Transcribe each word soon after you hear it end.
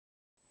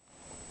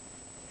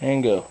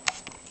And go.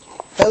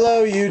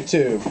 Hello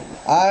YouTube,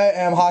 I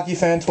am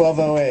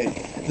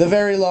HockeyFan1208. The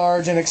very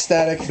large and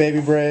ecstatic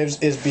Baby Braves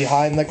is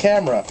behind the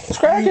camera.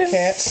 You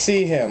can't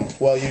see him.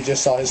 Well, you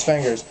just saw his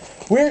fingers.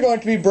 We're going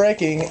to be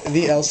breaking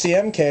the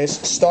LCM case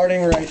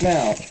starting right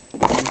now.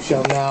 You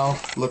shall now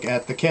look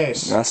at the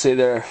case. Now see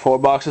there are 4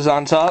 boxes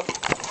on top,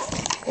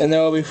 and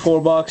there will be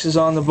 4 boxes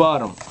on the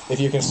bottom.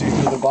 If you can see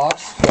through the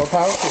box, more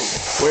power to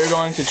you. We're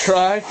going to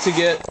try to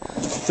get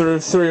through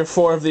 3 or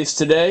 4 of these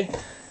today,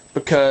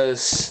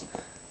 because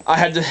I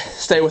had to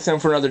stay with him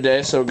for another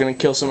day, so we're going to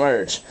kill some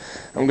urge.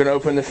 I'm going to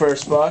open the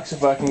first box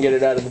if I can get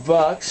it out of the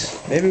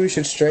box. Maybe we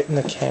should straighten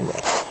the camera.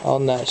 All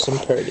nice and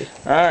pretty.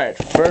 Alright,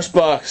 first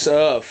box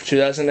of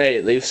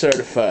 2008, Leaf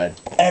Certified.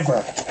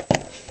 Ever.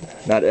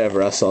 Not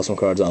ever, I saw some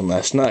cards on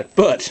last night,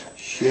 but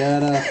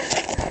Shut up.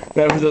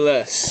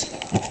 Nevertheless.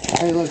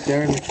 Hey look,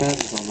 Darren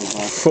McFadden's on the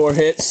box. 4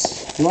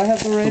 hits. Do I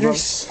have the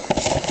Raiders?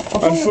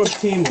 I'll pull the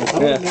team list. I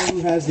don't know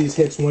who has these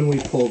hits when we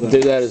pull them.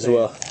 Do that as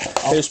well.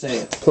 I'll say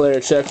it. Player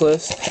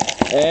checklist.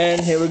 And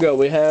here we go.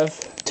 We have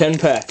 10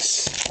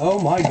 packs. Oh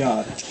my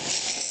god.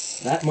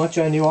 That much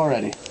I knew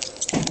already.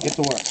 Get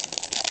to work.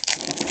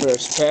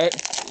 First pack.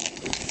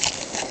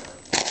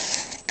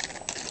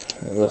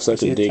 It looks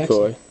like a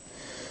decoy.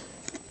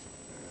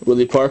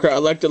 Willie Parker. I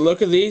like the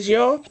look of these,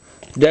 y'all.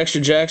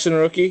 Dexter Jackson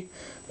rookie.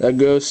 That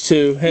goes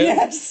to him.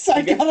 Yes,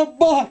 I got a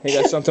box. He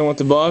got something with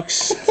the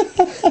box.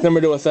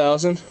 Number to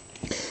 1,000.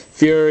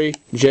 Fury,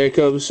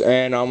 Jacobs,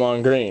 and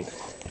Amon Green.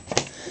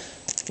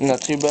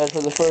 Not too bad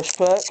for the first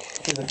pack.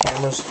 See the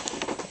cameras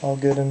all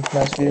good and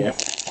nice view. Yeah.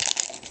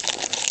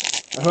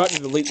 I'm about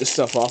to delete the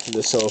stuff off of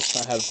this, so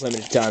I have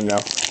limited time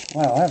now.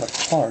 Wow, I have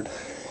a card.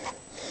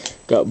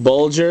 Got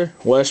Bulger,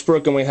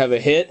 Westbrook, and we have a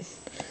hit.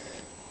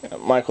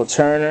 Got Michael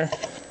Turner.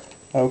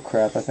 Oh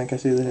crap, I think I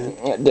see the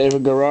hit.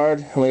 David Garrard,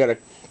 and we got a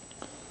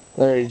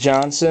Larry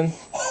Johnson.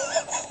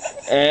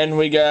 And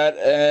we got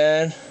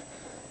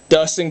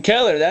Dustin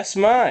Keller, that's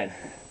mine.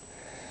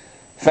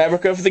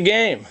 Fabric of the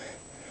game.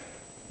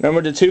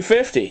 Number to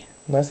 250.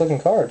 Nice looking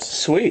cards.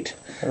 Sweet.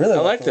 I really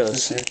like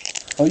those.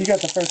 Oh, you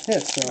got the first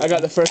hit. So I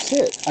got the first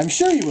hit. I'm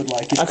sure you would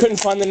like it. I couldn't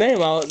find the name.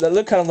 That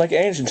looked kind of like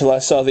Ainge until I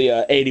saw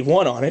the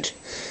 81 on it.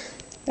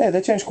 Hey,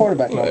 they changed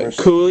quarterback numbers.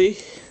 Cooley.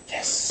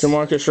 Yes.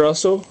 DeMarcus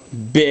Russell.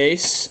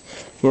 Base.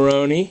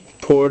 Maroney.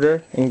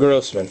 Porter. And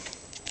Grossman.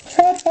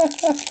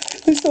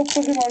 They still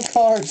put him on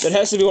cards. It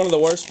has to be one of the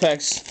worst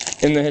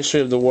packs in the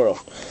history of the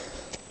world.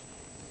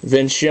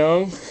 Vince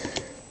Young.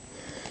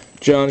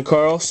 John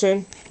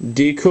Carlson.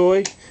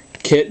 Decoy.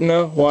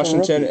 Kitna.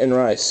 Washington. And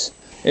Rice.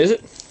 Is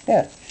it?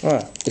 Yeah.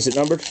 Ah, is it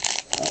numbered?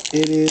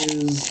 It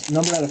is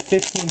numbered out of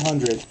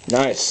 1,500.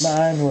 Nice.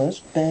 Mine was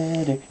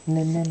better.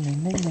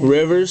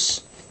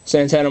 Rivers,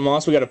 Santana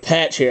Moss. We got a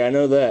patch here. I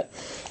know that.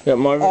 We got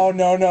Marvin. Oh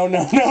no!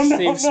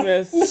 Steve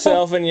Smith,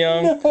 Selvin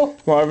Young, No.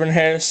 Marvin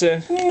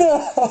Harrison.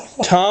 No.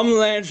 Tom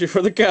Landry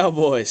for the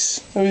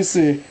Cowboys. Let me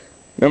see.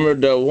 Number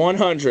to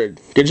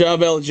 100. Good job,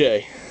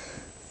 LJ.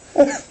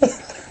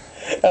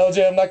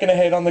 LJ, I'm not gonna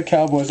hate on the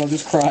Cowboys. I'll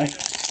just cry.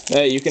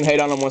 Hey, you can hate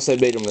on them once they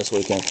beat them this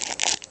weekend.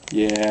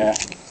 Yeah.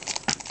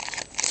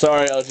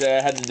 Sorry, LJ,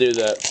 I had to do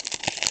that.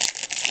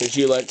 Because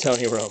you like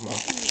Tony Romo.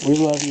 We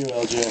love you,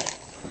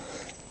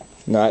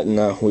 LJ. Not in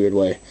a weird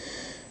way.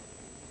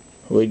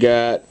 We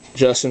got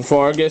Justin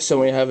Fargas, and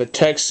we have a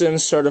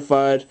Texans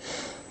certified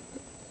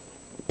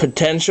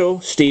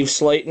potential. Steve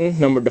Slayton,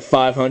 numbered to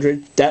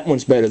 500. That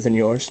one's better than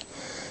yours.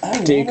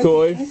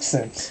 Decoy,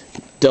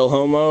 Del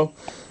Homo,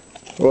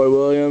 Roy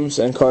Williams,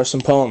 and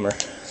Carson Palmer.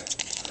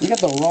 You got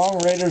the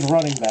wrong Raiders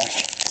running back.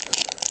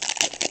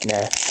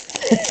 Nah.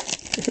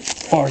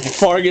 Fargas.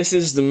 Fargas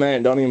is the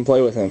man. Don't even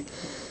play with him.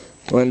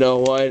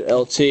 Lindell White,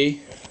 LT,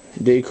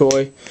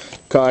 Decoy,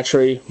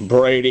 Cottrey,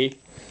 Brady,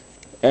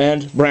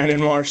 and Brandon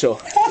Marshall.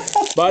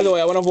 By the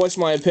way, I want to voice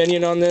my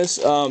opinion on this.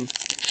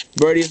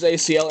 Brady's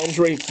ACL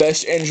injury,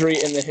 best injury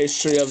in the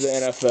history of the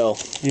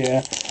NFL. Yeah,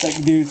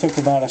 that dude took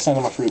him out. I sent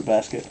him a fruit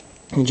basket.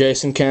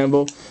 Jason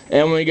Campbell.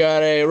 And we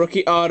got a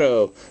rookie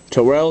auto,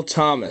 Terrell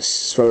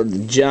Thomas for the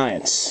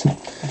Giants.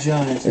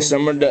 Giants. It's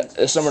numbered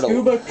to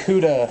Scuba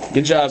Cuda.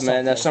 Good job,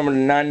 man. That's numbered to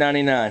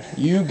 999.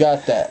 You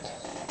got that.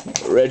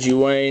 Reggie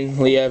Wayne,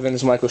 Lee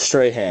Evans, Michael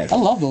Strahan. I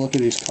love the look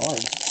of these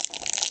cards.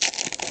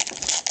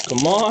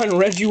 Come on,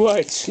 Reggie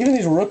White. Even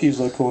these rookies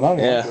look cool. I don't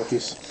Yeah. like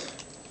rookies.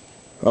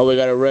 Oh, we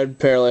got a red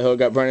parallel. We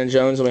got Brandon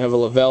Jones, and we have a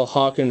Lavelle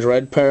Hawkins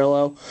red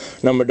parallel,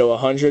 numbered to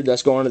 100.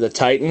 That's going to the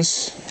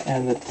Titans.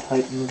 And the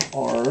Titans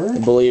are... I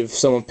believe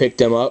someone picked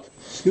them up.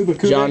 Scuba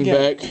Cuda John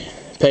again. Beck,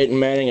 Peyton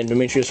Manning, and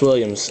Demetrius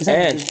Williams.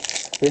 And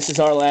this is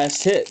our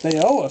last hit. They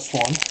owe us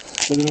one.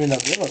 But doesn't mean they'll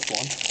give us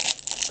one.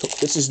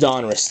 This is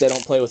Donruss. They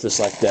don't play with us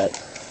like that.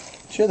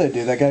 Sure they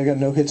do. That guy got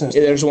no hits in his...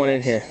 Yeah, there's one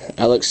in here.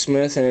 Alex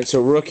Smith, and it's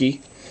a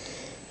rookie.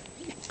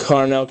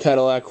 Carnell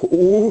Cadillac.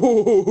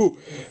 Ooh!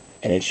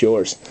 And it's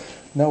yours.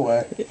 No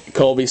way.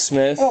 Colby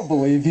Smith. I don't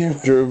believe you.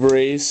 Drew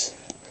Brees.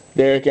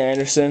 Derek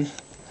Anderson.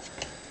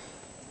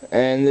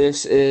 And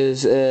this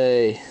is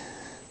a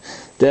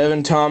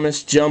Devin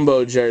Thomas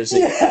jumbo jersey.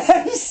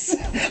 Yes!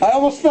 I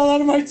almost fell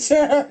out of my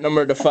chair.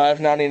 Numbered to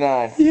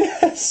 $5.99.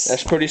 Yes.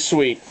 That's pretty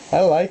sweet.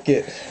 I like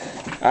it.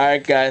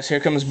 Alright guys, here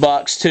comes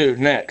box 2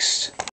 next.